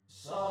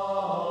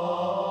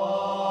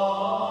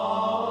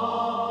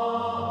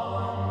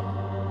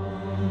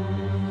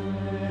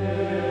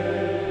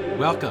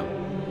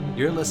Welcome.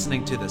 You're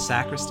listening to The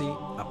Sacristy,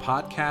 a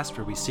podcast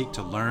where we seek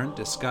to learn,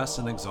 discuss,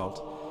 and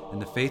exalt in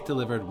the faith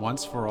delivered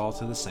once for all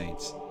to the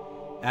saints,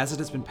 as it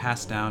has been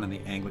passed down in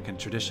the Anglican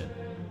tradition.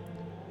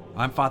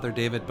 I'm Father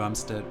David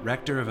Bumstead,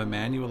 rector of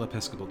Emmanuel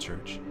Episcopal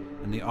Church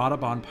in the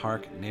Audubon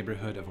Park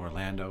neighborhood of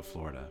Orlando,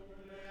 Florida.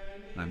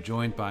 And I'm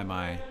joined by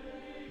my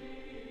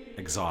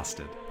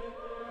exhausted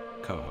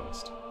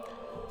co-host,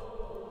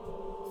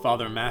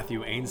 Father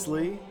Matthew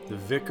Ainsley, the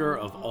vicar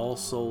of All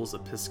Souls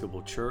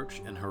Episcopal Church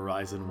in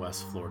Horizon,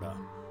 West Florida.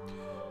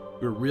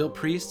 We're real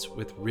priests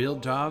with real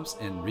jobs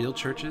in real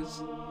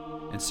churches,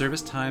 and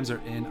service times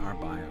are in our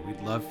bio. We'd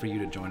love for you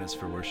to join us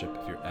for worship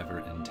if you're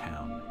ever in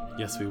town.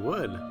 Yes, we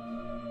would.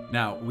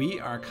 Now, we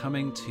are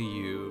coming to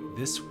you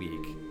this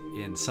week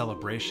in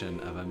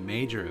celebration of a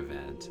major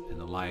event in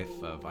the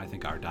life of, I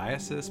think, our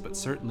diocese, but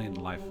certainly in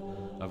the life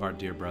of our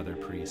dear brother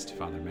priest,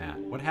 Father Matt.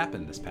 What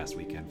happened this past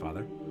weekend,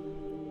 Father?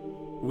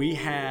 We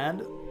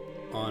had,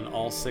 on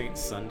All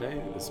Saints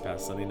Sunday, this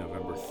past Sunday,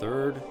 November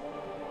 3rd,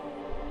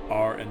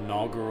 our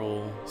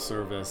inaugural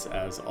service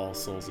as All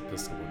Souls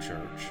Episcopal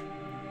Church.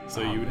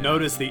 So you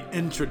notice the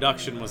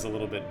introduction was a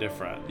little bit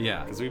different.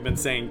 Yeah. Because we've been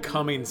saying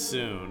coming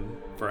soon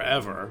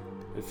forever,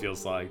 it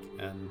feels like,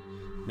 and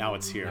now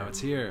it's here. Now it's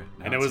here.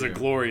 And it was a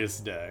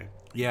glorious day.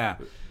 Yeah.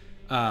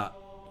 For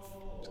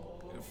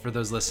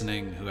those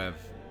listening who have,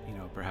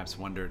 perhaps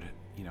wondered,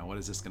 what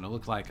is this going to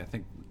look like? I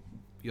think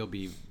you'll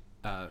be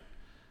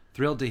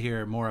thrilled to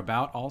hear more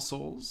about All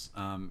Souls.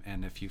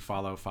 And if you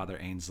follow Father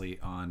Ainsley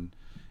on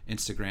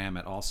Instagram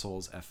at All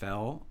Souls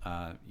FL,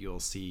 you'll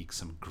see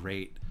some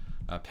great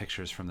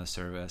pictures from the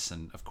service.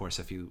 And of course,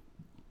 if you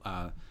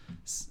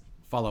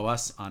follow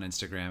us on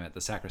Instagram at the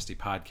Sacristy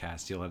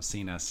Podcast, you'll have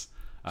seen us.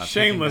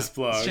 Shameless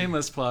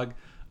plug.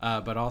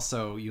 But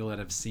also you'll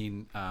have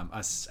seen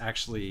us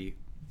actually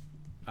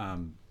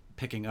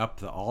picking up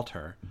the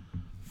altar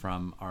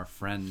from our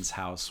friend's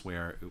house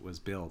where it was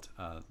built.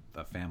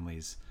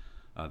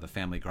 The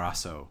family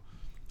Grasso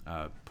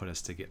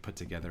put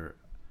together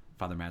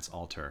Father Matt's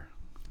altar,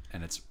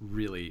 and it's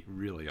really,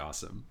 really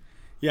awesome.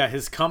 Yeah,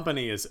 his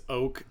company is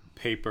Oak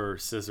Paper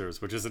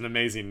Scissors, which is an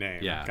amazing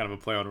name. Yeah. Kind of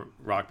a play on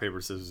rock,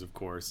 paper, scissors, of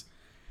course.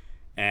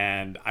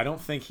 And I don't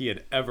think he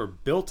had ever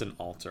built an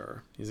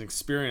altar. He's an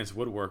experienced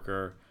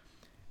woodworker.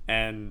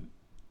 And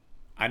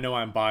I know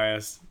I'm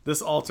biased.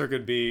 This altar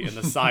could be in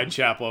the side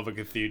chapel of a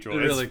cathedral.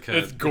 It really could.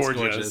 It's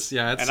gorgeous.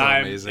 Yeah, it's so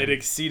amazing. It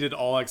exceeded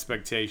all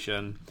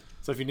expectation.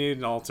 So if you need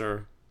an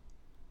altar,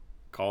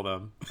 call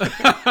them.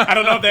 I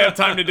don't know if they have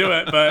time to do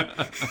it, but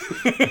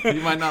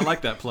you might not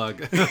like that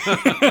plug.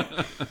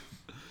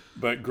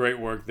 But great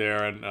work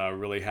there, and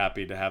really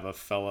happy to have a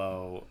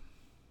fellow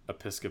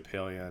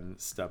Episcopalian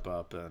step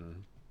up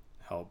and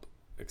help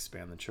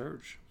expand the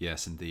church.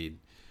 Yes, indeed.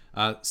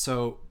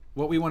 So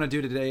what we want to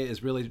do today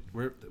is really,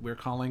 we're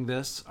calling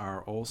this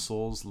our All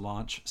Souls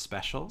launch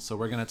special. So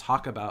we're going to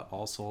talk about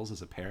All Souls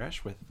as a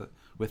parish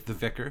with the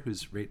vicar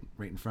who's right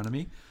in front of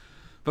me.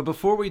 But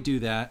before we do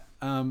that,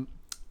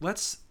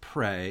 let's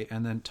pray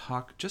and then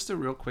talk just a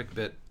real quick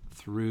bit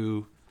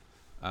through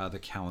the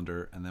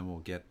calendar, and then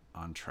we'll get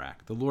on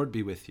track. The Lord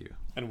be with you.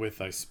 And with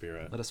thy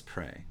spirit. Let us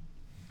pray.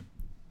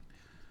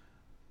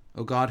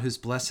 O God, whose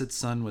blessed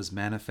Son was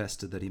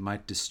manifested that he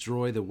might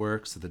destroy the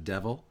works of the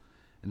devil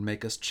and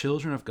make us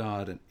children of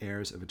God and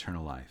heirs of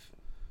eternal life,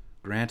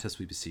 grant us,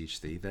 we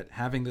beseech thee, that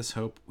having this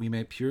hope we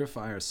may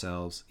purify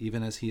ourselves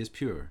even as he is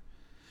pure,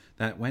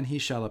 that when he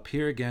shall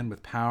appear again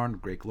with power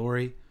and great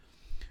glory,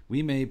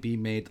 we may be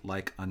made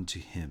like unto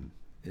him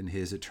in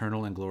his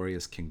eternal and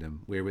glorious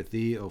kingdom, where with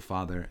thee, O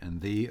Father,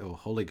 and thee, O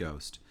Holy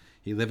Ghost,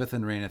 he liveth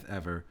and reigneth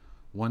ever,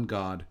 one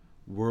God,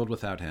 world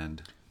without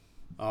end.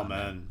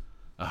 Amen.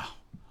 Oh,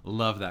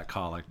 love that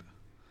collect.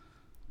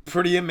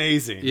 Pretty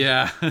amazing.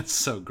 Yeah, it's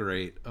so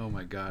great. Oh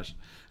my gosh.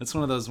 It's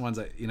one of those ones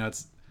that,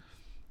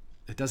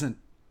 it doesn't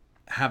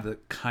have the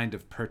kind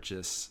of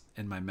purchase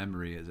in my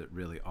memory as it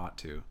really ought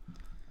to.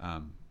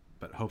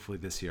 But hopefully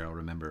this year I'll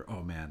remember,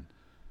 oh man,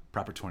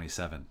 Proper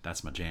 27,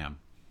 that's my jam.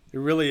 It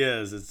really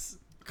is. It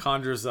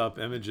conjures up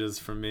images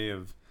for me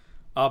of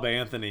Abba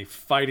Anthony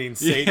fighting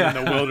Satan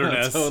in the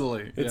wilderness.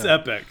 Totally. It's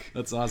epic.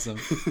 That's awesome.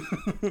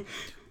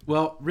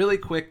 Well, really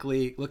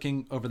quickly,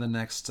 looking over the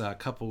next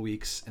couple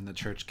weeks in the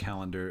church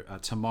calendar,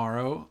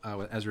 tomorrow,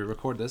 as we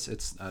record this,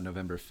 it's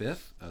November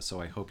 5th,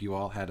 so I hope you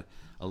all had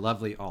a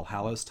lovely All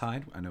Hallows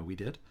Tide. I know we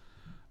did.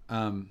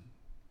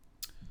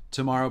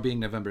 Tomorrow being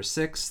November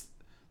 6th,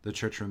 the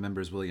church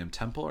remembers William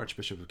Temple,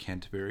 Archbishop of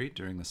Canterbury,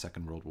 during the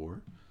Second World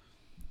War.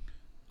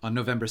 On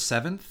November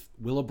 7th,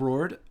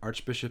 Willibrord,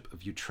 Archbishop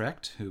of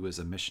Utrecht, who was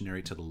a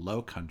missionary to the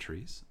Low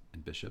Countries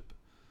and bishop.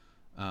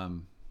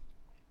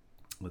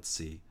 Let's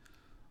see.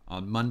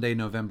 On Monday,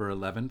 November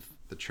 11th,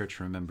 the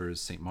church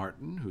remembers St.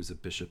 Martin, who's a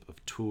bishop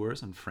of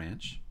Tours in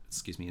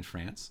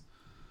France.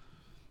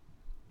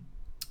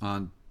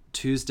 On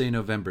Tuesday,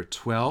 November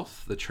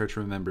 12th, the church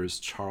remembers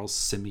Charles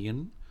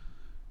Simeon,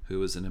 who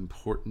was an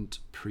important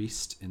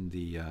priest in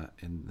the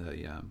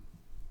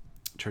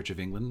Church of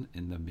England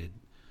in the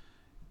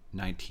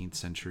mid-19th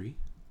century.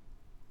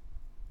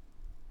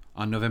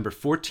 On November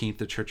 14th,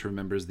 the church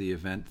remembers the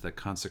event, the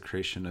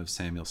consecration of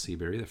Samuel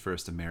Seabury, the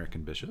first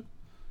American bishop.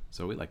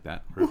 So we like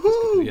that.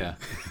 Yeah.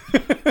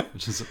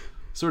 Which is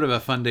sort of a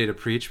fun day to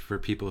preach for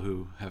people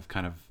who have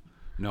kind of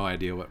no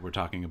idea what we're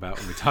talking about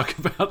when we talk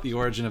about the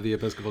origin of the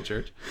Episcopal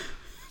Church.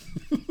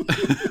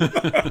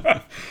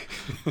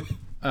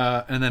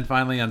 And then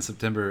finally on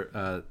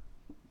on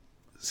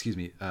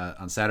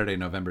Saturday,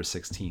 November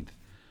 16th,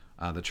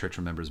 the church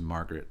remembers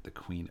Margaret, the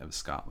Queen of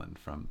Scotland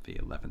from the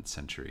 11th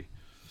century.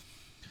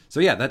 So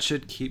yeah, that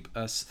should keep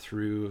us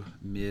through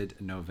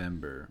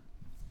mid-November.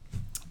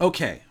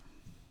 Okay.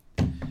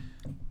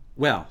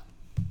 Well.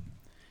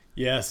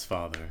 Yes,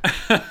 Father.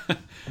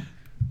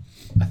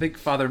 I think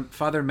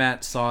Father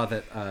Matt saw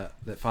that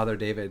Father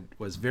David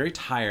was very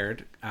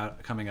tired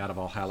coming out of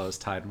All Hallows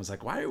Tide and was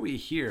like, "Why are we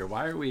here?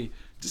 Why are we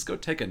just go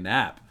take a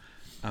nap?"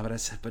 But I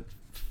said, "But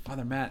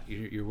Father Matt,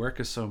 your work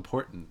is so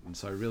important, and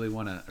so I really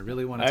want to talk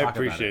about it." I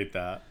appreciate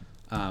that.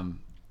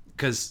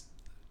 Because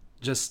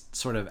just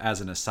sort of as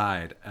an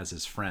aside, as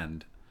his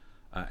friend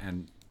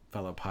and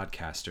fellow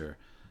podcaster,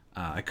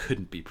 I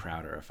couldn't be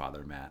prouder of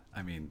Father Matt.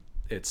 I mean,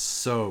 it's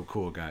so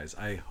cool, guys.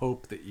 I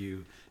hope that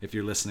you, if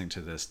you're listening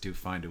to this, do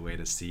find a way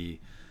to see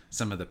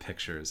some of the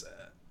pictures.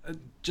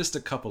 Just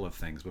a couple of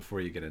things before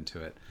you get into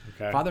it.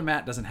 Okay. Father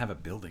Matt doesn't have a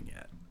building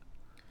yet.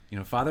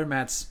 Father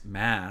Matt's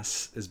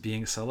Mass is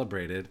being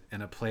celebrated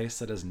in a place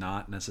that is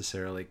not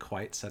necessarily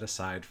quite set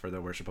aside for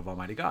the worship of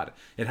Almighty God.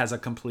 It has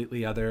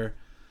another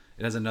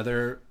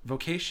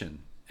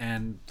vocation,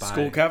 and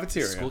school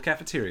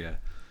cafeteria.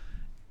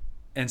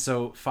 And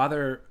so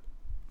Father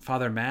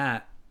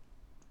Matt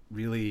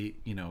really,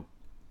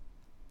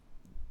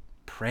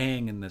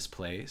 praying in this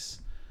place,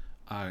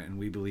 and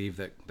we believe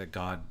that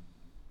God,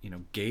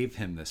 gave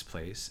him this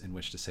place in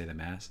which to say the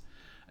Mass.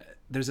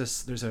 There's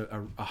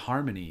a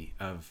harmony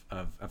of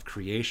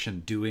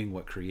creation doing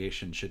what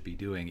creation should be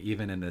doing,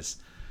 even in this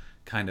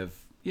kind of,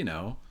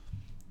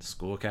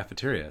 school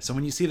cafeteria. So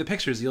when you see the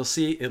pictures, you'll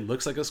see it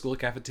looks like a school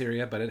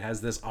cafeteria, but it has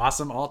this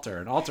awesome altar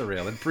and altar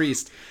rail and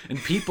priest and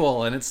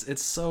people, and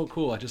it's so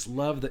cool. I just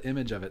love the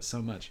image of it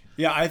so much.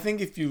 Yeah, I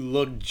think if you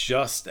look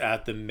just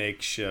at the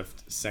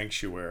makeshift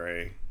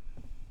sanctuary,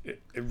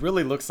 it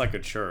really looks like a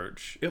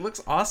church. It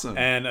looks awesome.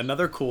 And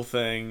another cool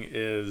thing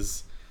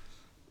is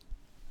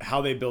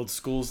how they build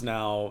schools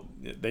now.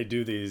 They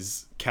do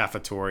these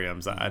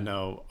cafetoriums. I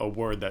know a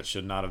word that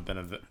should not have been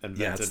invented.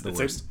 Yeah, it's the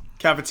worst. A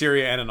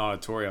cafeteria and an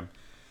auditorium.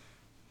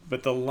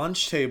 But the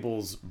lunch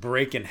tables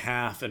break in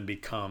half and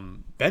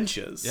become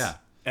benches. Yeah.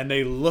 And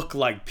they look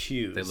like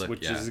pews,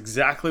 which is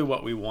exactly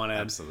what we wanted.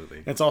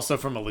 Absolutely. It's also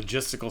from a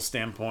logistical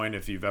standpoint.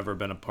 If you've ever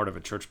been a part of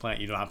a church plant,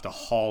 you don't have to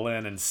haul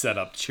in and set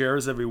up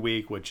chairs every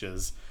week, which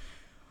is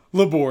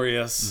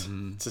laborious,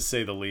 to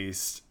say the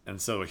least. And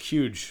so a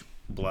huge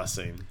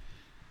blessing.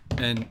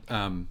 And,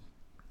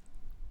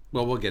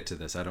 well, we'll get to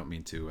this. I don't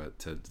mean to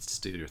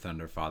steal your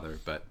thunder, Father,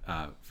 but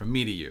from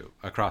me to you,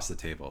 across the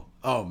table.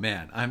 Oh,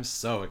 man, I'm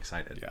so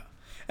excited. Yeah.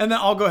 And then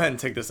I'll go ahead and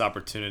take this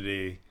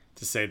opportunity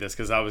to say this,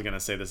 because I was going to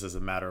say this as a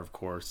matter of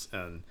course,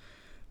 and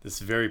this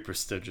very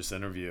prestigious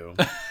interview,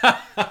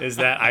 is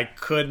that I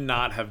could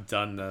not have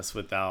done this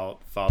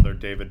without Father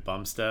David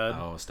Bumstead.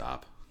 Oh,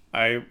 stop.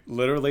 I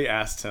literally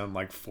asked him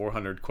like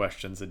 400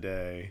 questions a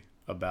day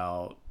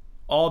about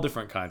all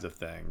different kinds of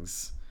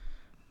things,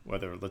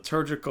 whether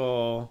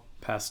liturgical,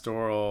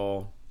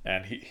 pastoral,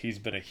 and he's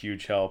been a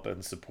huge help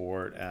and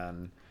support,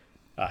 and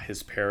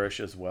his parish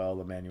as well,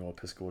 the Emmanuel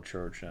Episcopal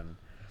Church, and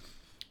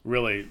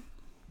really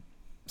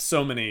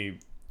so many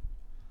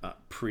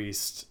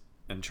priests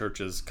and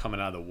churches coming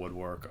out of the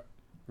woodwork.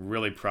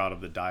 Really proud of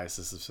the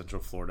Diocese of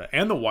Central Florida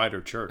and the wider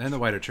church.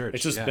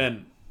 It's just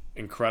been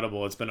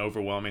incredible. It's been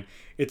overwhelming.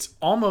 It's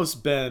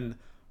almost been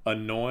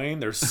annoying.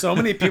 There's so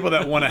many people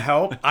that want to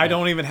help. I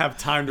don't even have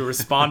time to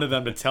respond to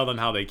them to tell them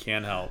how they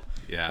can help.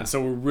 Yeah. And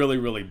so we're really,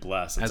 really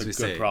blessed. It's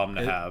a good problem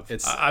to have.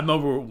 I'm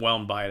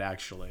overwhelmed by it,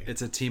 actually.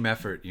 It's a team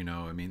effort,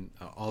 I mean,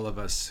 all of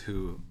us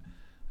who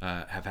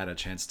have had a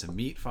chance to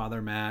meet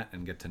Father Matt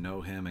and get to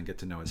know him and get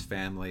to know his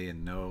family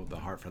and know the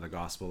heart for the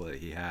gospel that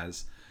he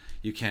has,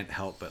 you can't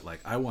help but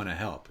I want to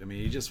help. I mean,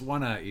 you just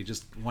want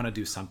to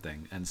do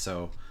something. And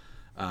so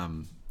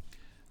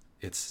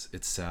it's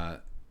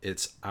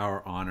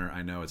our honor.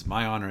 I know it's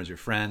my honor as your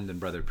friend and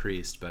brother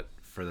priest, but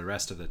for the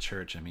rest of the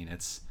church, I mean,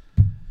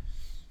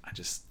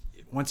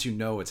 once you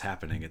know what's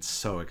happening, it's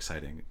so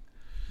exciting.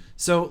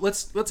 So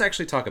let's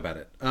actually talk about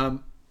it.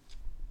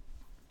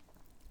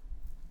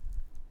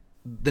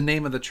 The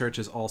name of the church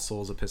is All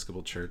Souls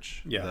Episcopal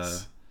Church.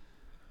 Yes.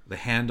 The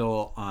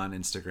handle on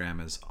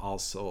Instagram is All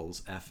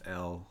Souls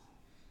FL,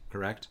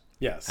 correct?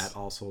 Yes. At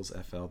All Souls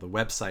FL. The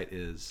website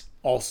is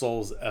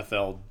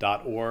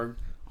allsoulsfl.org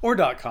or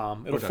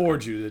 .com. It'll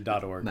forward you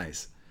to .org.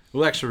 Nice.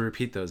 We'll actually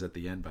repeat those at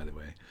the end, by the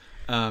way,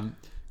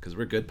 because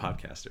we're good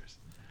podcasters.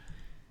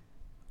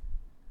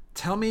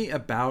 Tell me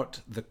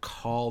about the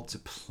call to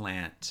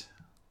plant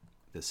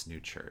this new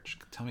church.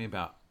 Tell me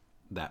about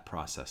that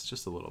process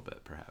just a little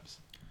bit, perhaps.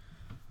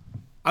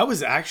 I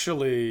was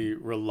actually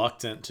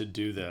reluctant to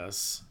do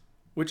this,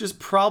 which is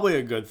probably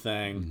a good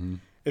thing.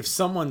 if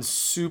someone's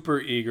super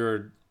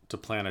eager to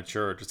plant a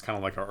church, it's kind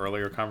of like our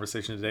earlier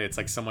conversation today. It's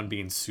like someone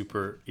being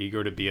super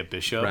eager to be a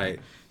bishop. Right.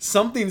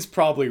 Something's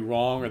probably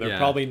wrong, or they're Yeah.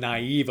 probably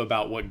naive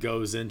about what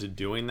goes into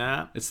doing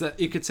that. It's that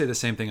you could say the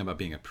same thing about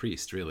being a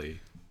priest, really.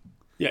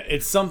 Yeah,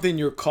 it's something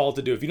you're called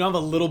to do. If you don't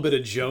have a little bit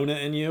of Jonah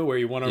in you, where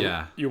you want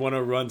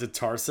to run to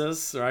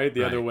Tarsus, right,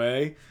 the other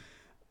way,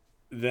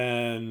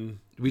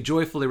 then we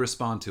joyfully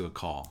respond to a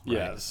call. Right?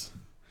 Yes.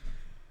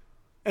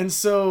 And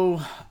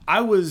so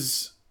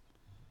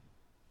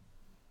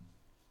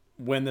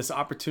when this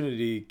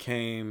opportunity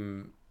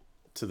came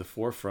to the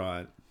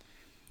forefront,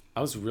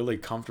 I was really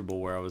comfortable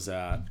where I was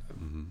at.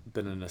 I've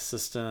been an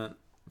assistant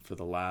for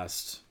the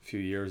last few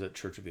years at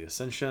Church of the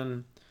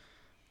Ascension.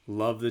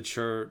 Love the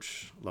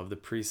church, love the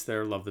priests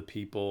there, love the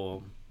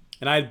people.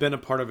 And I had been a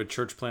part of a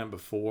church plant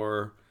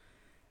before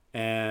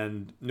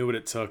and knew what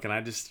it took. And I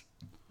just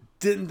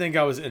didn't think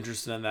I was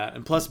interested in that.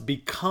 And plus,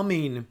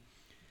 becoming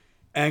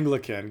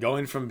Anglican,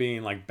 going from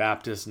being like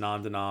Baptist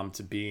non-denom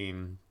to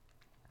being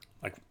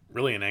like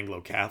really an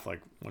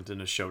Anglo-Catholic, went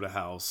in a Shota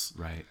house.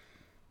 Right.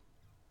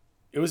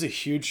 It was a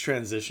huge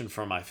transition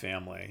for my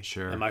family.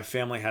 Sure. And my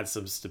family had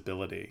some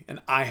stability.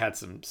 And I had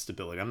some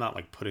stability. I'm not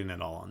like putting it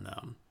all on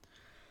them.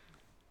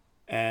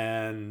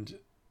 And,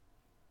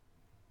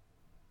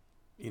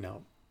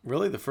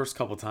 really the first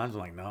couple of times I'm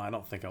like, no, I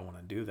don't think I want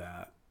to do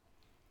that.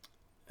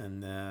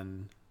 And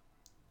then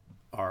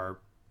our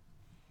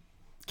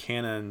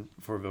canon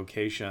for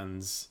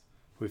vocations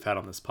we've had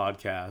on this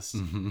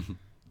podcast,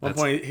 one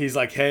point he's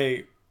like,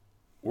 hey,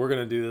 we're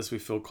going to do this. We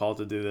feel called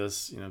to do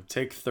this.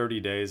 Take 30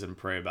 days and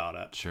pray about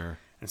it. Sure.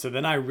 And so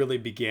then I really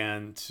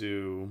began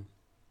to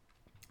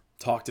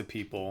talk to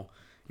people.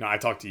 I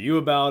talked to you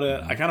about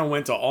it. I kind of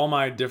went to all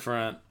my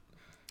different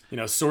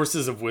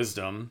sources of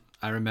wisdom.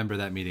 I remember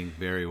that meeting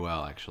very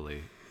well,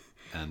 actually.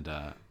 And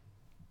I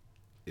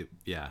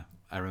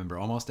remember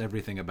almost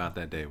everything about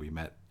that day. We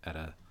met at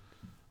a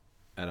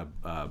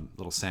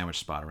little sandwich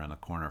spot around the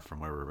corner from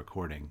where we're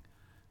recording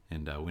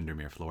in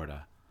Windermere,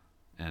 Florida.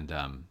 And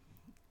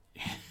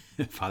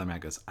Father Matt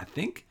goes, I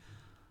think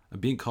I'm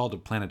being called to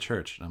plant a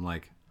church. And I'm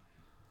like,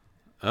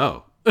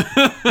 oh.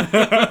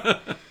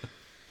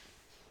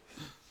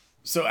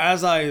 So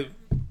as I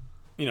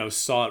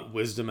sought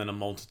wisdom in a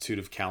multitude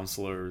of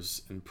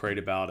counselors and prayed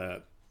about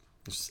it,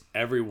 just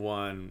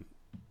everyone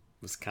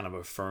was kind of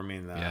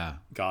affirming that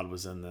God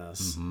was in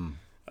this. Mm-hmm.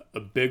 A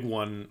big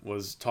one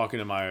was talking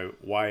to my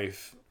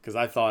wife, because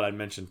I thought I'd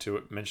mention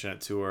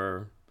it to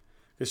her,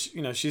 because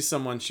she's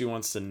someone, she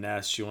wants to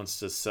nest, she wants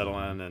to settle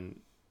in and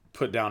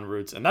put down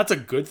roots, and that's a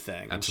good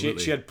thing. Absolutely.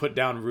 And she had put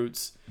down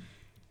roots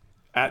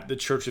at the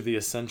Church of the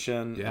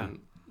Ascension, and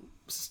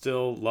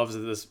still loves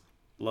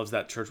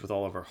that church with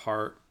all of her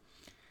heart.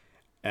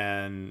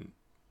 And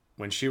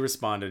when she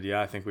responded,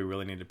 I think we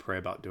really need to pray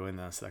about doing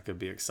this. That could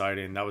be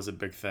exciting. That was a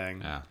big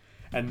thing. Yeah.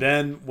 And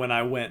then when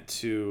I went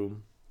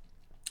to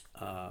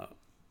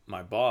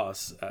my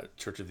boss at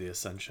Church of the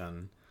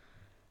Ascension,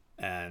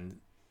 and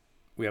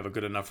we have a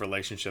good enough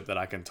relationship that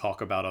I can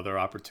talk about other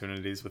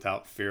opportunities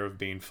without fear of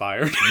being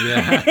fired.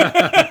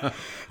 Yeah.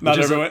 Not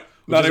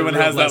everyone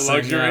has that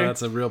luxury. Yeah,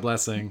 that's a real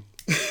blessing.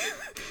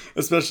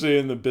 Especially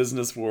in the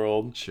business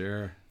world.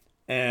 Sure.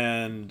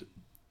 And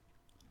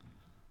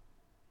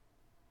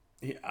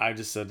I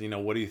just said,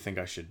 what do you think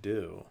I should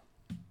do?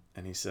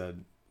 And he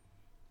said,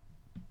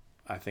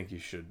 I think you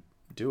should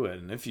do it.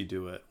 And if you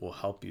do it, we'll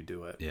help you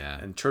do it. Yeah.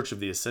 And Church of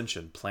the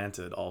Ascension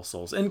planted All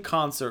Souls in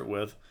concert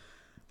with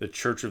the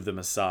Church of the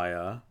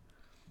Messiah,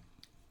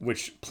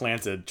 which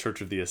planted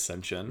Church of the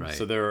Ascension. Right.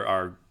 So they're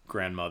our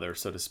grandmother,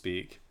 so to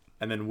speak.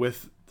 And then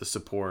with the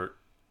support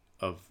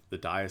of the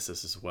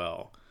diocese as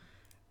well.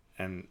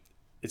 And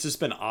it's just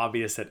been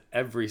obvious at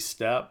every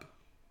step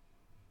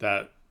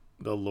that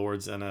the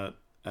Lord's in it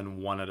and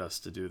wanted us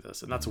to do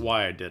this. And that's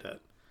why I did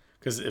it.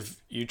 Because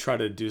if you try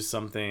to do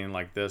something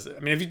like this,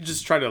 if you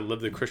just try to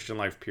live the Christian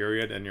life,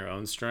 period, in your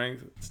own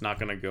strength, it's not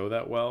going to go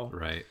that well.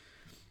 Right.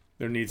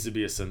 There needs to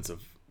be a sense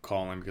of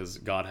calling, because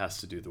God has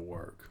to do the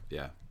work.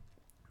 Yeah.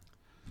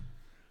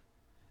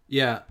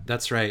 Yeah,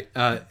 that's right.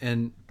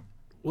 And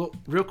well,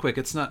 real quick,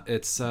 I'm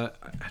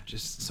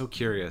just so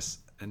curious,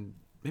 and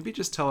maybe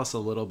just tell us a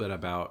little bit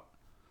about,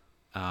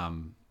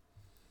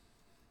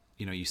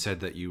 you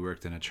said that you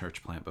worked in a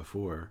church plant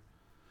before.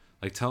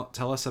 Like,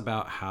 tell us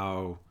about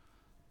how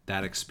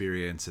that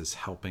experience is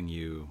helping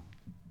you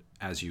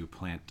as you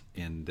plant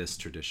in this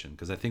tradition,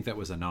 because I think that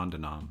was a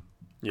non-denom,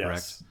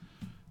 correct?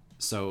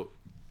 So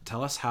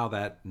tell us how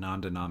that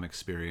non-denom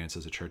experience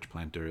as a church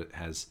planter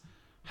has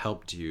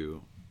helped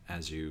you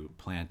as you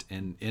plant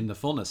in the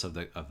fullness of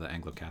the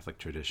Anglo-Catholic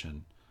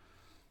tradition.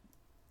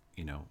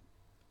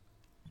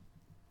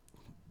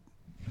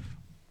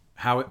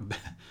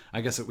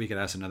 I guess that we could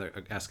ask in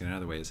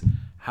another way is,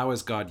 how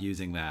is God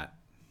using that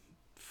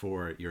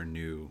for your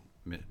new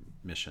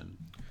mission?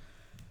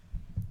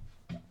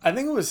 I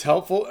think it was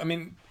helpful.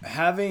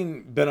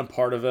 Having been a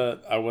part of it,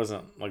 I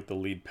wasn't like the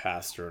lead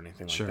pastor or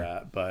anything like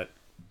that, but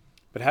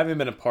having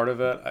been a part of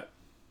it,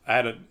 I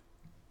had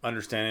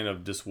understanding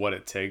of just what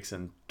it takes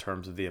in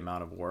terms of the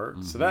amount of work.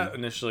 Mm-hmm. So that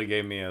initially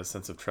gave me a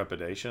sense of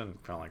trepidation,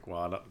 kind of like,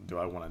 well, do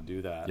I want to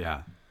do that?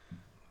 Yeah.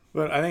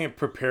 But I think it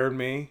prepared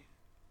me.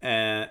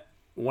 And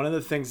one of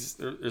the things,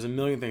 there's a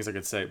million things I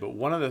could say, but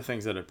one of the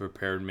things that it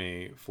prepared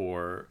me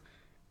for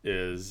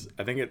is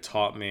I think it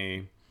taught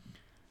me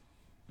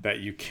that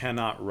you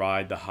cannot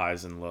ride the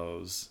highs and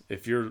lows.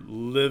 If you're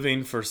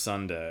living for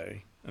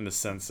Sunday in the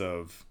sense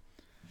of,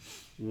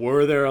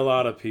 were there a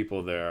lot of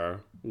people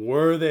there?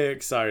 Were they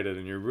excited?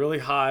 And you're really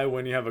high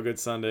when you have a good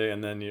Sunday,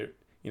 and then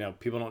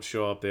people don't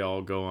show up. They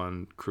all go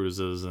on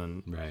cruises,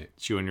 and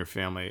it's you and your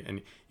family.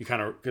 And you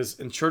kind of, because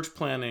in church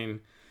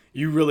planning,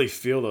 you really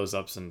feel those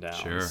ups and downs.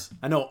 Sure.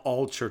 I know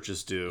all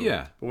churches do.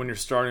 Yeah. But when you're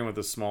starting with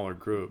a smaller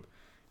group,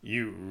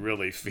 you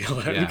really feel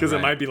it because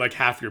it might be like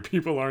half your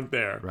people aren't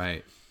there.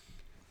 Right.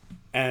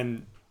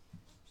 And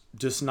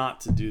just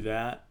not to do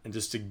that, and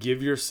just to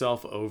give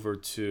yourself over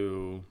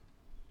to,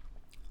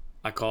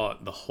 I call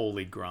it the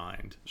holy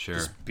grind. Sure.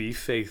 Just be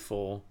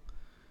faithful,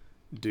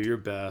 do your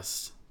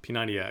best.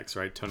 P90X,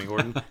 right? Tony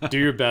Horton. Do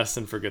your best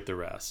and forget the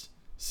rest.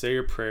 Say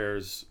your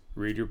prayers,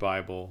 read your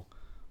Bible,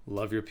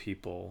 love your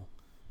people,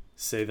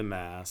 say the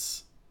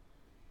Mass,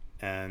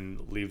 and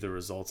leave the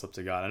results up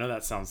to God. I know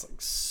that sounds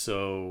like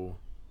so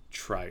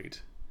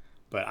trite,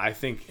 but I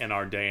think in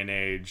our day and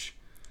age,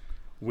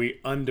 we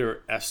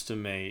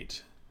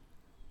underestimate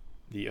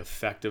the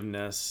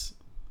effectiveness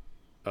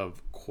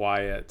of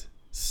quiet,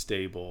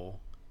 stable,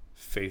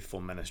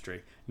 faithful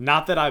ministry.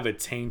 Not that I've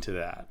attained to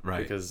that,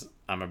 because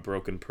I'm a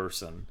broken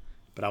person,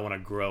 but I want to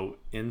grow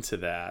into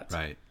that,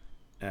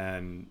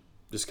 and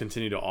just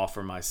continue to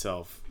offer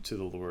myself to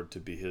the Lord to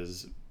be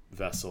his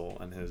vessel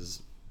and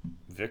his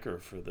vicar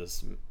for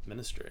this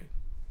ministry.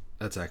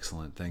 That's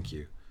excellent. Thank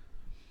you.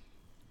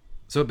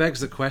 So it begs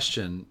the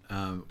question,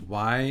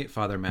 why,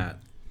 Father Matt,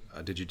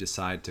 did you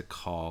decide to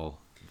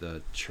call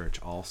the church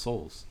All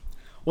Souls?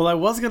 Well, I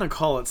was going to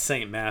call it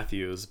St.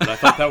 Matthew's, but I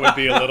thought that would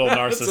be a little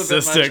narcissistic.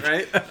 That's a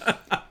bit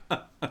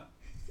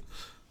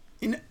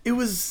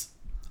much, right?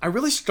 I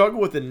really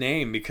struggled with the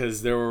name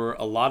because there were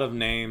a lot of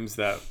names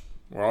that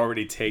were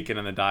already taken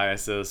in the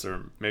diocese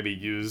or maybe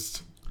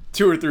used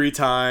 2 or 3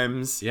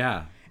 times.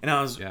 Yeah. And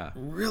I was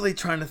really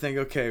trying to think,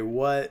 okay,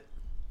 what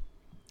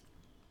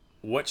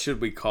should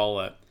we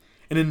call it?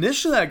 And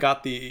initially I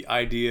got the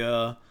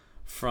idea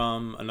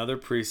from another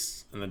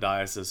priest in the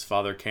diocese,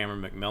 Father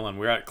Cameron McMillan.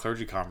 We were at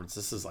clergy conference.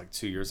 This is like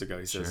 2 years ago.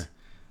 He says,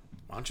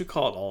 why don't you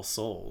call it All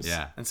Souls?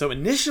 Yeah. And so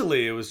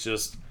initially it was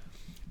just,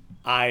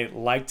 I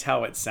liked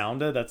how it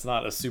sounded. That's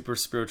not a super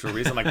spiritual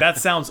reason. Like, that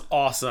sounds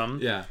awesome.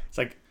 Yeah. It's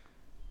like,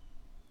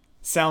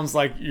 sounds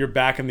like you're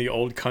back in the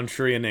old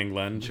country in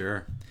England.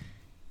 Sure.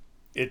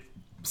 It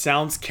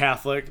sounds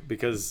Catholic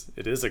because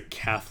it is a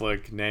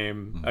Catholic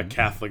name, a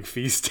Catholic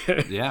feast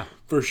day. Yeah.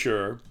 For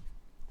sure.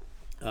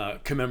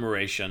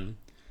 Commemoration.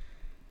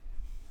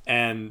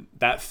 And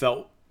that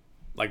felt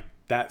like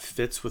that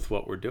fits with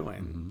what we're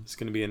doing. It's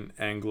going to be an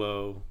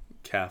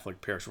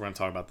Anglo-Catholic parish. We're going to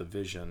talk about the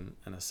vision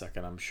in a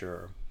second, I'm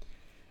sure.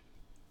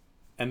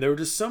 And there were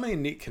just so many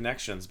neat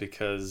connections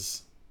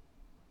because,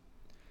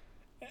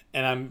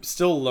 and I'm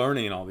still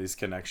learning all these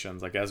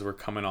connections, like as we're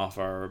coming off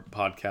our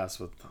podcast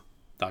with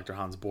Dr.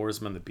 Hans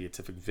Boersman, the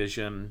Beatific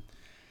Vision,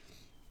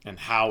 and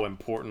how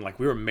important, like,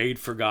 we were made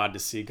for God to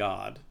see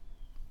God.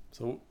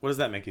 So what does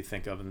that make you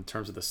think of in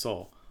terms of the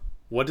soul?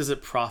 What does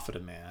it profit a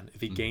man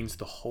if he gains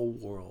the whole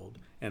world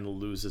and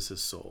loses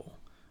his soul?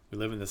 We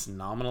live in this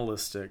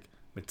nominalistic,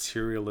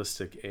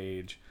 materialistic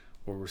age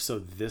where we're so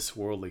this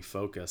worldly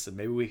focused, and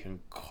maybe we can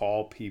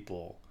call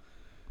people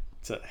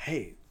to,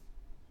 hey,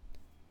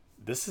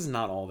 this is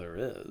not all there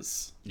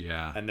is.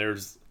 Yeah. And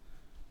there's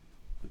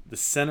the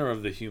center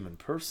of the human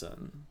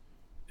person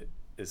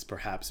is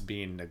perhaps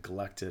being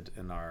neglected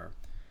in our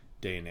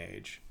day and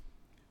age.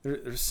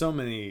 There's so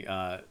many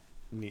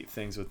neat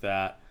things with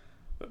that,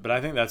 but I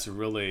think that's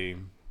really,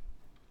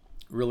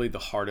 really the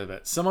heart of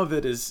it. Some of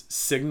it is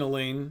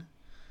signaling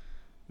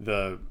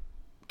the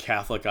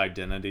Catholic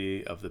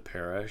identity of the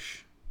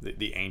parish,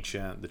 the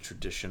ancient, the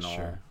traditional.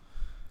 Sure.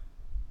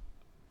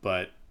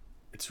 But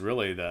it's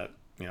really that,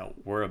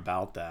 we're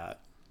about that.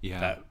 Yeah.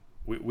 That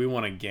we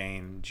want to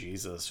gain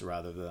Jesus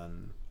rather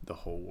than the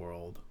whole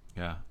world.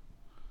 Yeah.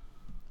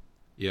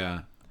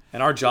 Yeah.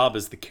 And our job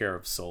is the care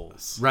of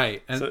souls.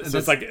 Right. And so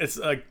it's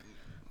like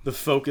the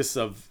focus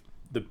of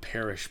the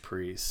parish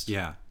priest.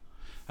 Yeah.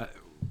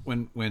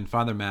 When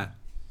Father Matt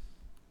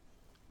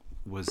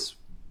was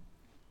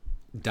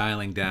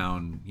dialing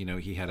down,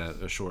 he had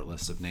a short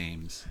list of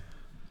names,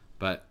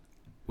 but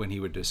when he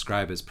would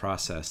describe his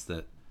process,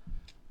 that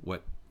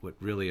what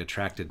really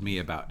attracted me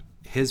about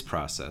his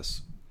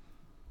process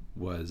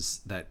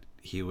was that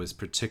he is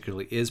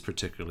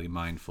particularly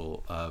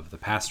mindful of the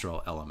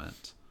pastoral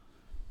element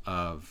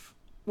of,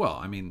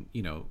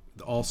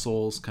 All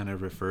Souls kind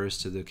of refers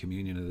to the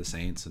communion of the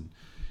saints, and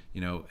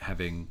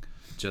having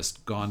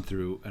just gone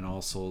through an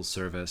All Souls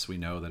service, we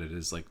know that it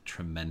is like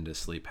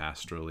tremendously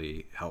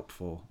pastorally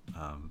helpful.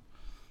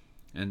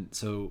 And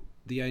so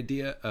the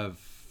idea of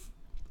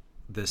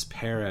this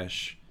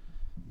parish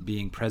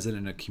being present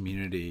in a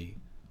community,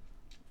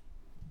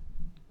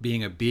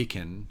 being a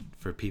beacon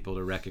for people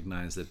to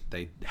recognize that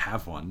they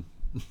have one,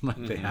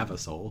 like they have a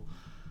soul,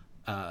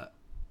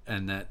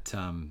 and that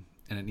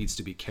and it needs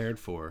to be cared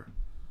for,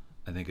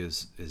 I think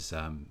is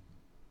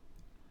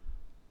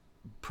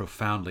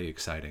profoundly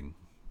exciting,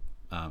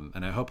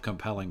 and I hope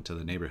compelling to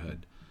the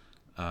neighborhood.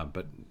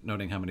 But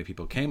noting how many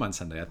people came on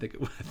Sunday, I think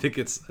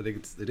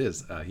it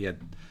is. He had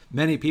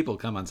many people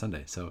come on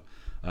Sunday, so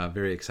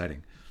very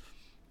exciting.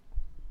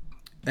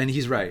 And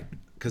he's right,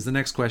 because the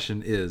next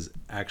question is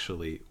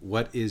actually,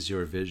 what is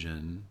your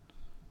vision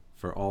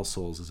for All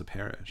Souls as a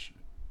parish?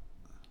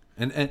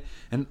 And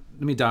let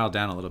me dial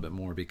down a little bit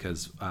more,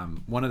 because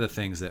one of the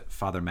things that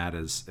Father Matt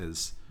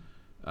is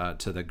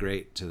to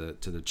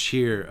the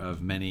cheer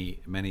of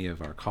many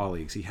of our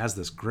colleagues, he has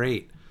this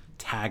great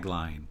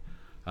tagline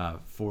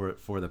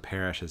for the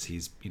parish as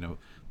he's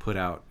put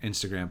out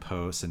Instagram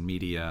posts and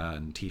media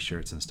and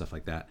T-shirts and stuff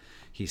like that.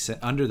 He said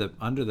under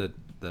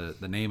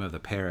the name of the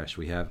parish,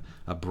 we have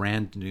a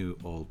brand new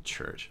old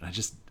church. And I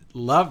just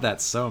love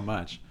that so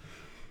much.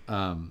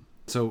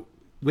 So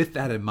with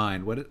that in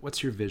mind,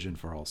 what's your vision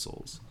for All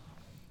Souls?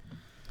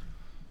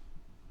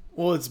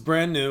 Well, it's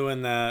brand new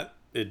in that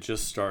it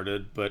just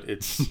started, but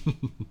it's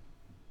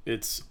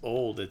it's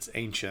old, it's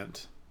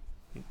ancient.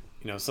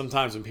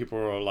 Sometimes when people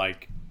are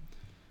like,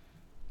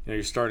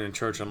 you're starting a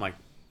church, I'm like,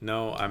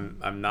 no,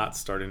 I'm not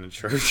starting a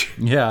church.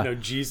 Yeah.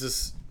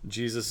 Jesus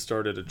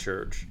started a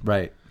church.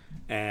 Right.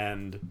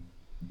 And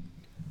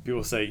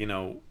people say,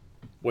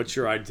 what's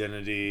your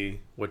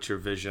identity? What's your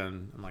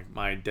vision? I'm like,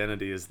 my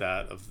identity is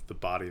that of the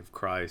body of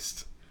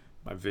Christ.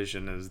 My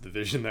vision is the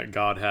vision that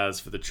God has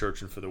for the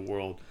church and for the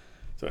world.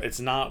 So it's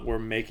not, we're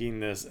making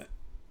this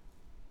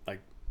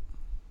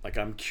like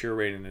I'm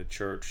curating a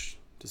church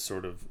to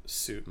sort of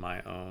suit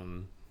my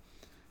own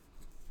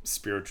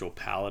spiritual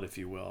palate, if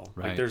you will.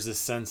 Right. Like there's this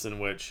sense in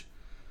which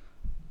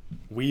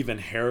we've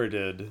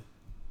inherited,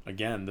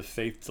 again, the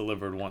faith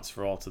delivered once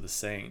for all to the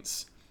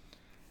saints.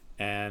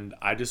 And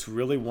I just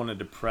really wanted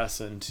to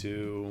press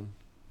into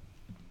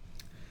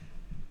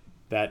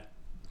that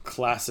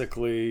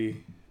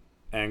classically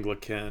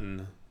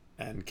Anglican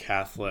and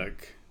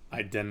Catholic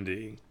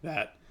identity,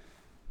 that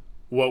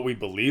what we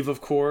believe, of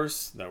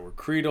course, that we're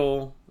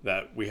creedal,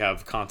 that we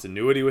have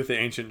continuity with the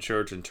ancient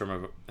church in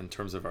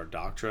terms of our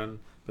doctrine,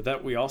 but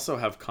that we also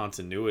have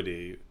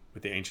continuity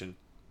with the ancient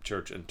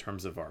church in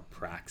terms of our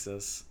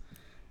praxis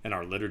and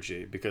our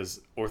liturgy,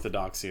 because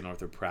orthodoxy and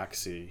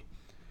orthopraxy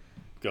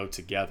go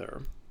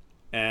together.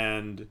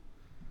 And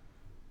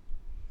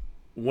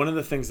one of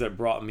the things that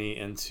brought me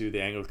into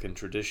the Anglican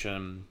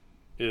tradition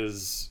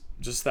is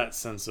just that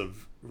sense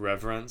of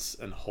reverence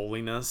and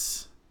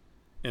holiness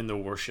in the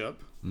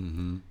worship.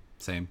 Mm-hmm.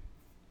 Same.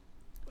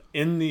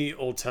 In the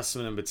Old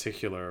Testament in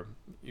particular,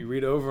 you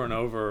read over and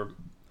over,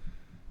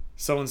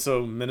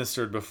 so-and-so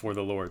ministered before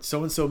the Lord.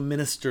 So-and-so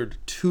ministered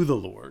to the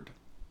Lord.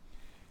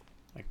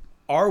 Like,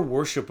 our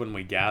worship when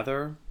we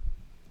gather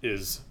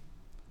is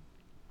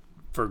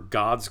for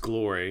God's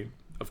glory,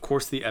 of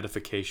course, the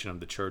edification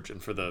of the church,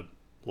 and for the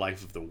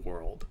life of the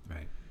world.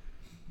 Right.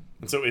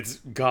 And so it's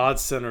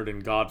God-centered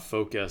and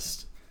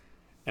God-focused.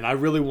 And I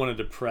really wanted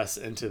to press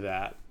into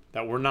that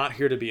we're not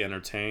here to be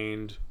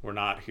entertained. We're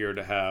not here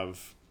to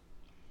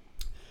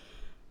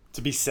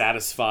be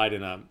satisfied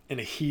in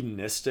a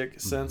hedonistic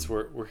sense.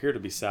 Mm-hmm. We're here to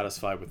be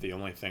satisfied with the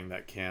only thing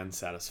that can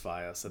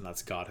satisfy us, and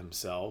that's God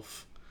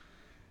himself.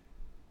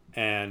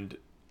 And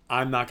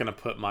I'm not going to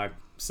put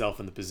myself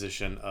in the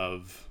position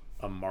of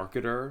a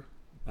marketer.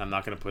 I'm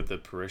not going to put the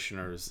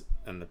parishioners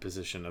in the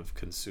position of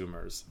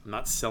consumers. I'm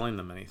not selling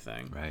them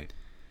anything. Right.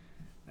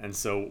 And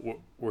so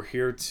we're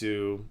here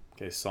to,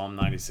 Psalm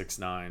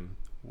 96:9,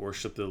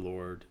 worship the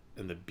Lord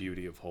in the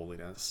beauty of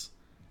holiness.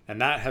 And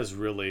that has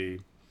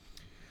really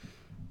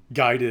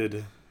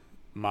guided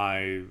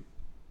my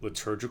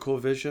liturgical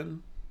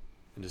vision,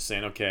 and just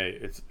saying,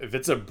 if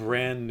it's a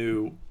brand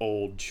new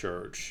old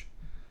church,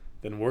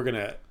 then we're going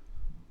to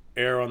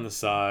err on the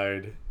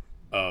side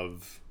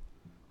of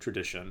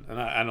tradition. And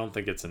I don't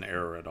think it's an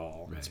error at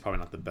all. Right. It's probably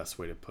not the best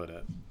way to put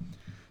it.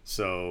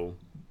 So,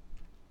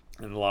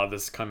 and a lot of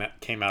this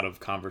came out of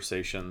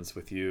conversations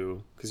with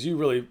you, because you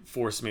really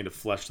forced me to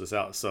flesh this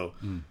out. So,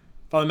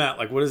 Father Matt,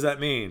 what does that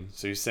mean?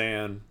 So you're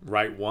saying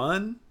write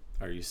one?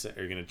 Are you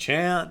going to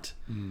chant?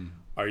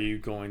 Are you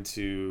going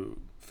to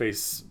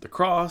face the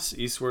cross,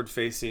 eastward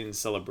facing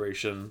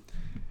celebration?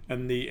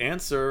 And the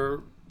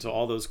answer to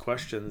all those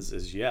questions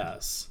is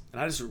yes.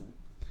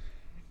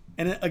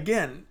 And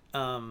again,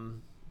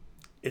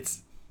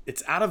 it's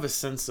out of a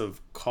sense of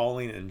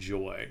calling and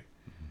joy.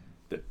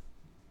 That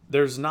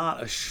there's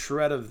not a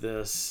shred of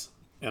this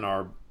in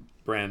our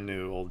brand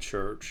new old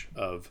church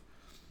of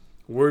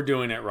we're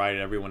doing it right,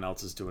 everyone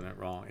else is doing it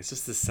wrong. It's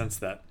just this sense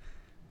that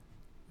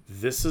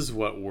this is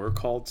what we're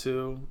called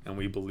to, and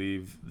we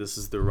believe this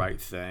is the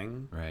right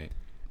thing. Right.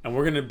 And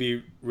we're going to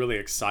be really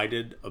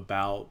excited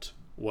about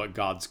what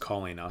God's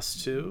calling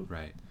us to.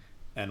 Right.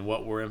 And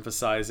what we're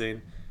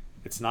emphasizing.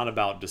 It's not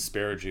about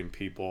disparaging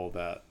people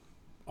that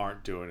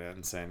aren't doing it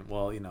and saying,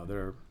 well,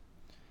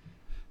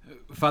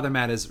 Father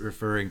Matt is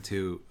referring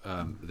to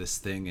this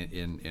thing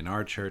in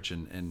our church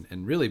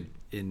and really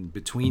in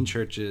between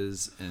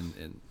churches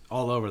and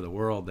all over the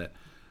world, that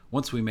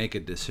once we make a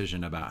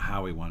decision about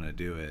how we want to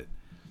do it,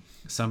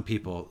 some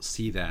people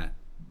see that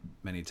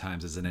many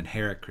times as an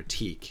inherent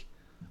critique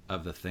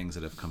of the things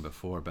that have come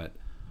before. But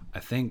I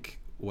think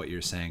what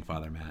you're saying,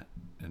 Father Matt,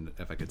 and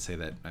if I could say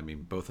that, I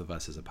mean, both of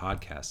us as a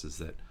podcast, is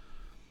that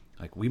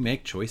like we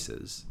make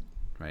choices,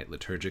 right?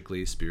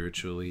 Liturgically,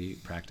 spiritually,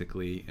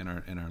 practically in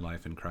our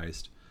life in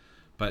Christ.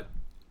 But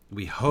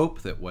we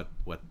hope that what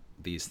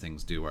these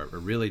things do are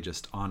really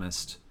just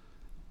honest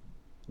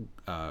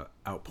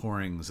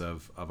outpourings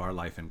of our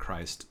life in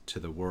Christ to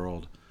the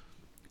world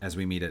as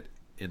we meet it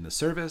in the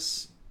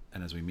service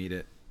and as we meet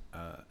it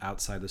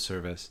outside the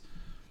service.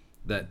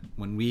 That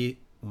when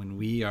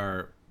we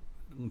are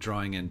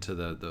drawing into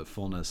the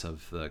fullness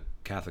of the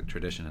Catholic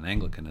tradition and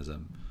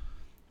Anglicanism,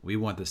 we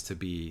want this to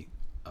be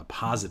a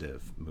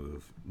positive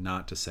move,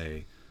 not to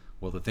say,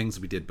 well, the things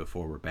we did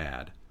before were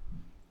bad.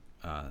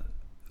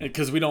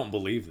 Because we don't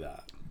believe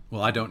that.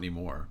 Well, I don't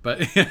anymore,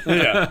 but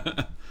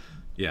Yeah.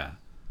 yeah.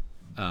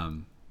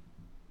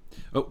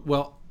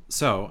 Well,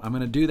 so I'm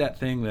going to do that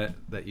thing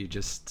that you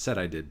just said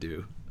I did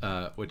do,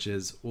 which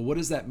is, well, what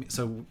does that mean?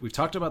 So we've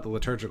talked about the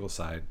liturgical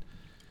side.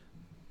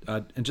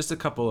 In just a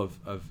couple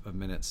of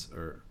minutes,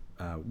 or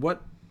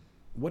what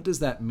does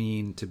that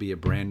mean to be a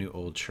brand new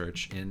old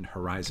church in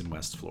Horizon,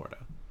 West Florida?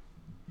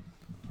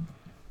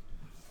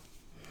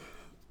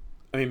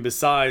 I mean,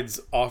 besides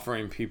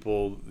offering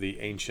people the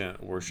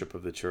ancient worship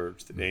of the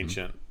church, the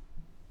ancient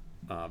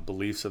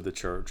beliefs of the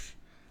church,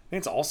 I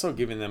think it's also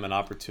giving them an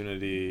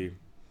opportunity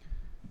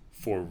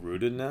for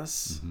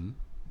rootedness. Mm-hmm.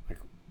 Like,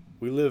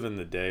 we live in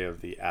the day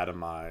of the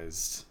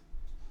atomized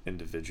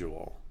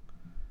individual,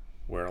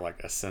 where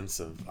like a sense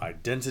of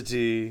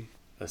identity,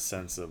 a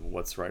sense of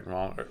what's right and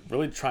wrong, or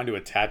really trying to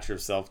attach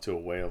yourself to a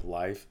way of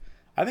life,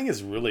 I think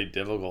is really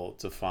difficult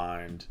to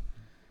find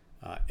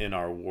in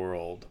our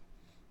world.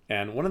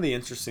 And one of the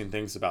interesting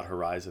things about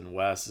Horizon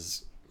West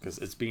is because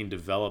it's being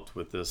developed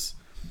with this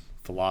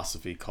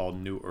philosophy called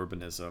New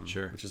Urbanism,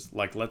 sure, which is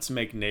like, let's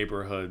make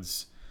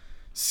neighborhoods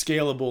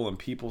scalable and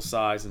people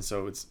size. And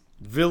so it's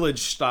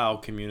village style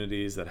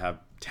communities that have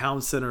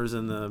town centers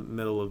in the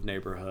middle of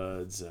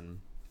neighborhoods and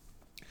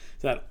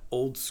that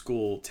old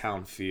school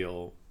town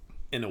feel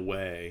in a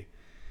way.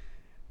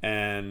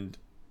 And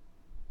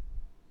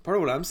part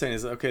of what I'm saying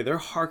is, okay, they're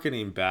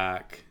hearkening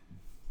back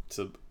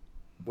to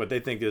what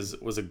they think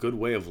was a good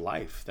way of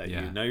life, that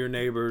you know your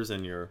neighbors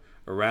and you're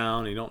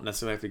around, you don't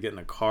necessarily have to get in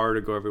a car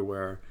to go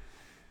everywhere.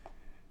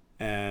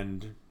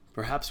 And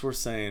perhaps we're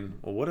saying,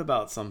 well, what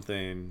about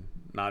something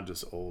not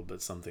just old,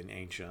 but something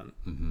ancient,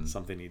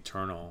 something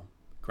eternal,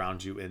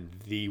 ground you in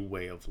the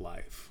way of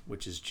life,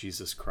 which is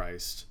Jesus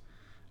Christ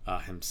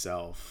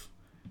himself.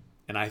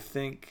 And I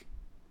think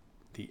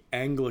the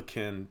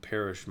Anglican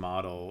parish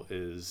model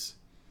is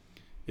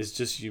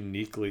just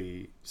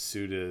uniquely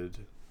suited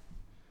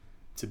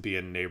to be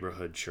a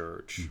neighborhood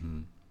church.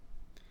 Mm-hmm.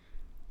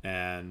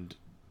 And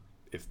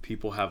if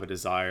people have a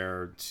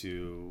desire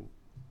to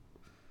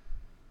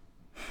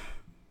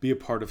be a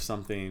part of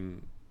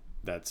something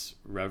that's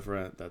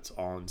reverent, that's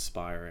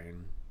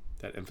awe-inspiring,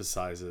 that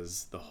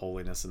emphasizes the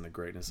holiness and the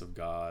greatness of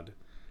God,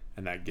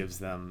 and that gives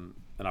them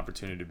an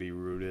opportunity to be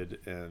rooted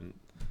in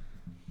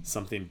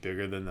something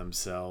bigger than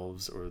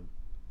themselves, or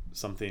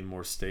something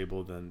more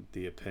stable than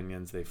the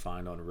opinions they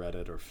find on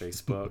Reddit or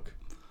Facebook,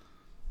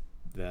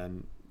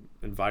 then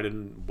invited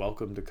and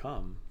welcome to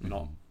come. I mean,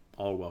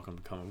 all are welcome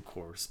to come, of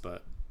course,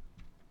 but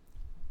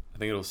I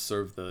think it'll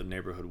serve the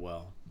neighborhood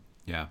well.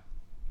 Yeah.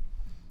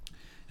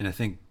 And I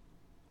think,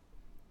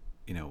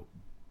 you know,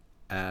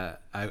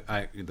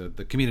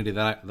 the community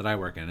that I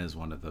work in is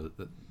one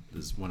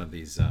of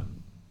these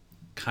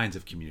kinds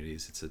of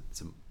communities.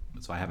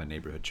 So I have a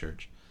neighborhood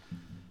church,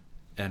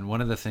 and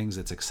one of the things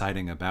that's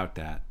exciting about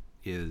that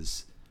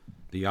is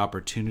the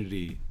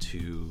opportunity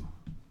to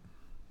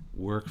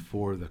work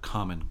for the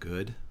common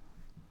good,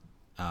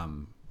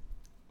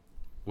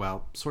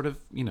 while sort of,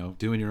 you know,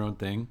 doing your own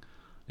thing,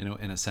 you know,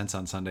 in a sense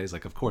on Sundays.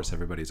 Like, of course,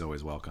 everybody's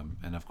always welcome,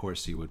 and of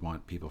course you would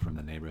want people from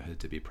the neighborhood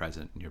to be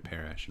present in your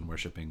parish and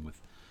worshiping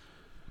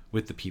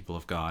with the people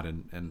of God,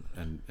 and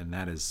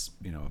that is,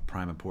 you know, of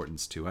prime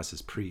importance to us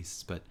as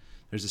priests. But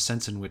there's a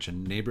sense in which a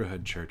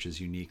neighborhood church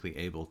is uniquely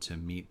able to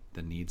meet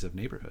the needs of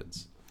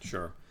neighborhoods.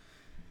 Sure.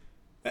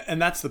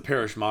 And that's the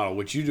parish model,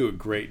 which you do a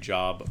great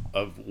job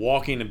of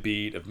walking a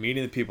beat, of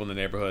meeting the people in the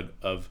neighborhood,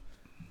 of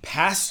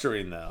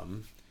pastoring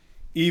them,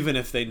 even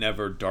if they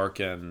never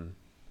darken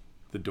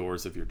the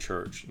doors of your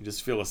church. You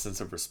just feel a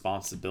sense of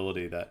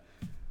responsibility that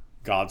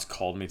God's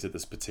called me to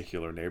this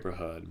particular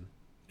neighborhood.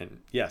 And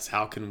yes,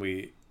 how can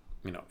we,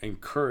 you know,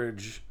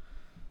 encourage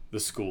the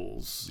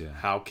schools? Yeah.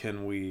 How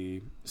can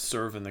we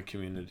serve in the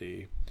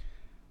community?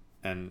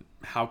 And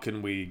how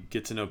can we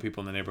get to know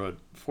people in the neighborhood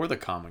for the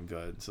common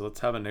good? So let's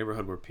have a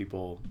neighborhood where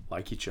people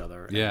like each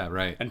other. And,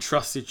 right. And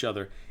trust each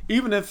other.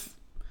 Even if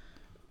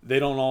they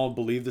don't all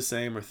believe the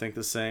same or think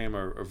the same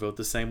or vote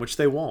the same, which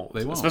they won't.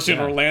 They won't. Especially in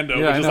Orlando,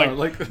 Yeah, which is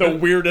like the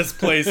weirdest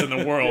place in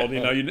the world.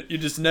 Yeah. You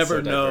just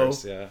never So know.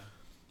 diverse, yeah.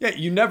 Yeah,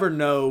 you never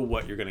know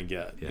what you're gonna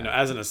get. Yeah.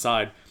 As an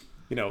aside,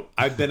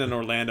 I've been in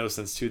Orlando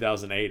since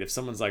 2008. If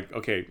someone's like,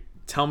 okay,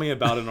 tell me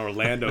about an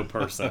Orlando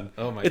person,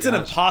 Oh my it's an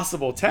gosh.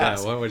 impossible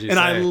task. Yeah, what would you and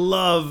say? I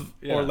love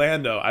Yeah.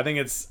 Orlando. I think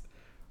it's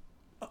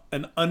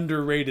an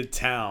underrated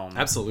town.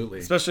 Absolutely.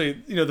 Especially,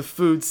 the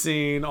food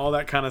scene, all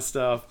that kind of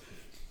stuff.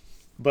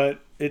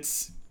 But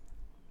it's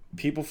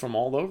people from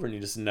all over, and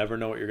you just never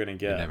know what you're going to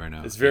get. You never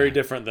know. It's very Yeah.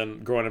 different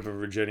than growing up in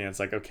Virginia. It's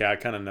like, okay, I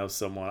kind of know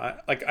someone.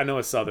 I know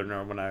a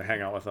Southerner when I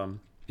hang out with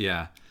them.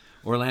 Yeah.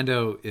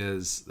 Orlando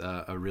is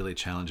a really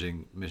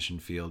challenging mission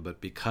field,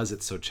 but because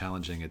it's so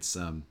challenging, it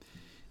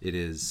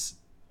is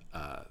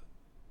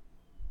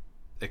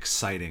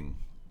exciting.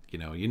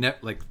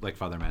 Like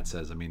Father Matt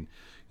says. I mean,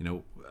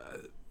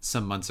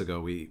 some months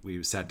ago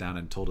we sat down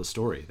and told a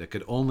story that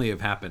could only have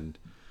happened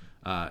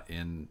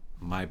in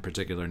my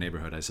particular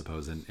neighborhood, I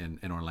suppose, in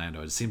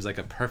Orlando. It seems like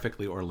a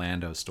perfectly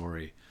Orlando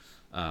story.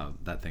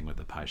 That thing with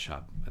the pie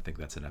shop. I think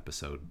that's in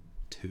episode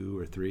 2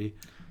 or 3.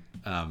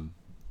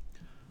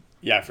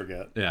 Yeah, I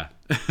forget. Yeah.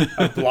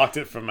 I blocked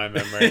it from my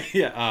memory.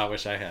 Yeah, I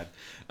wish I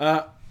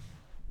had.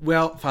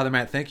 Well, Father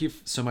Matt, thank you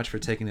so much for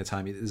taking the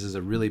time. This is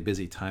a really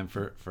busy time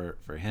for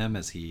him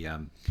as he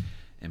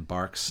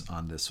embarks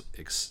on this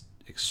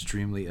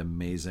extremely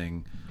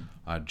amazing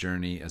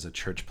journey as a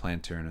church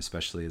planter, and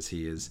especially as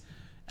he is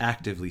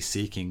actively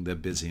seeking the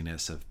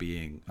busyness of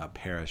being a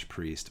parish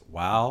priest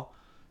while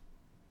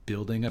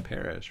building a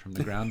parish from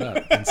the ground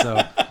up. And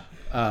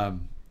so,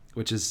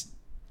 which is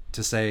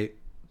to say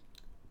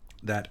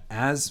that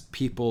as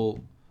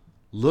people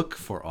look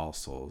for All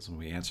Souls, when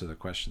we answer the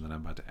question that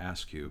I'm about to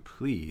ask you,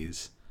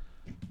 please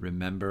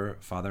remember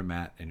Father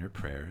Matt in your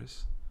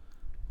prayers.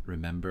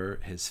 Remember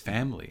his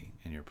family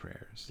in your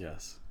prayers.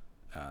 Yes.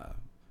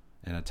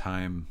 In a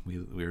time, we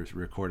were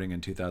recording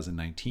in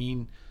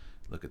 2019,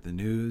 look at the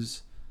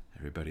news,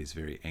 everybody's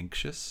very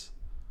anxious.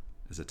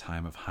 It's a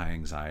time of high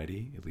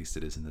anxiety, at least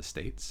it is in the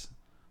States,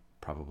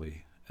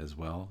 probably as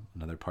well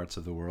in other parts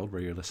of the world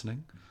where you're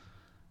listening.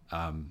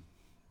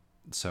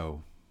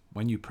 So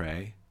when you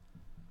pray,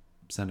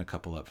 send a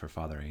couple up for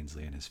Father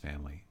Ainsley and his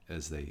family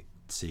as they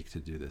seek to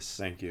do this.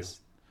 Thank you.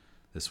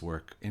 This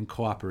work in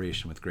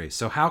cooperation with Grace.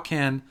 So how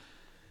can,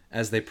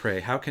 as they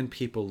pray, how can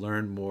people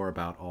learn more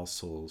about All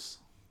Souls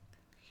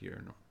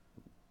here in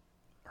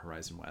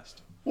Horizon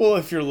West? Well,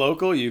 if you're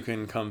local, you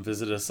can come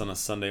visit us on a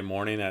Sunday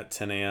morning at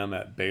 10 a.m.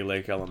 at Bay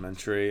Lake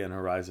Elementary in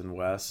Horizon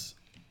West.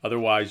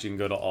 Otherwise, you can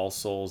go to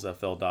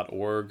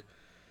allsoulsfl.org.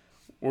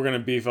 We're going to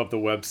beef up the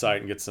website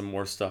and get some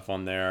more stuff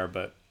on there,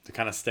 but to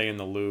kind of stay in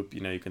the loop,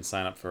 you can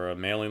sign up for a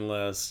mailing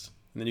list,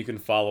 and then you can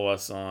follow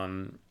us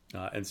on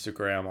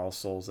Instagram, All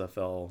Souls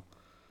FL,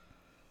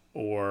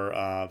 or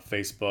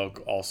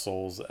Facebook, All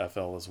Souls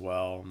FL as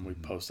well. And we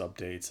post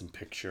updates and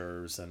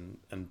pictures and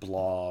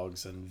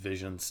blogs and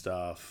vision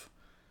stuff.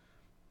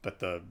 But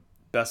the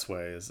best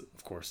way is,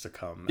 of course, to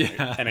come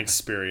and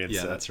experience it.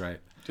 Yeah, that's right.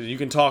 Because you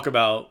can talk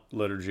about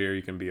liturgy or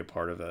you can be a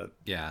part of it.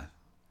 Yeah.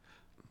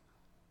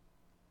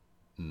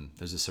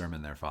 There's a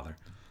sermon there, Father.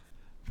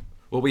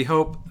 Well, we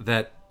hope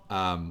that,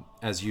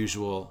 as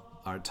usual,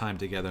 our time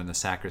together in the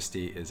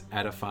sacristy is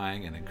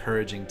edifying and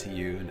encouraging to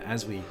you. And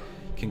as we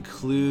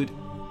conclude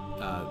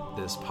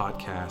this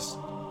podcast,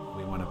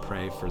 we want to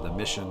pray for the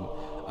mission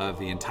of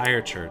the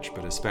entire church,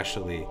 but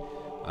especially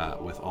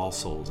with all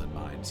souls in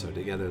mind. So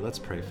together, let's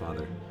pray,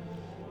 Father.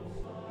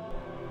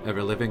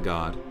 Ever-living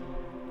God,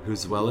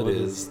 whose will it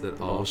is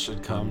that all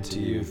should come to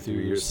you through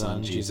your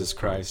Son, Jesus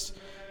Christ,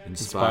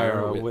 inspire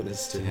our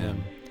witness to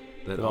him,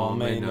 that all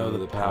may know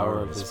the power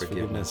of his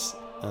forgiveness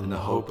and the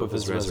hope of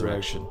his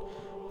resurrection,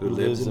 who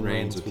lives and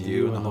reigns with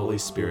you in the Holy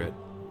Spirit,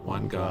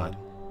 one God,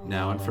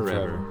 now and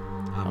forever.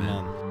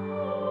 Amen.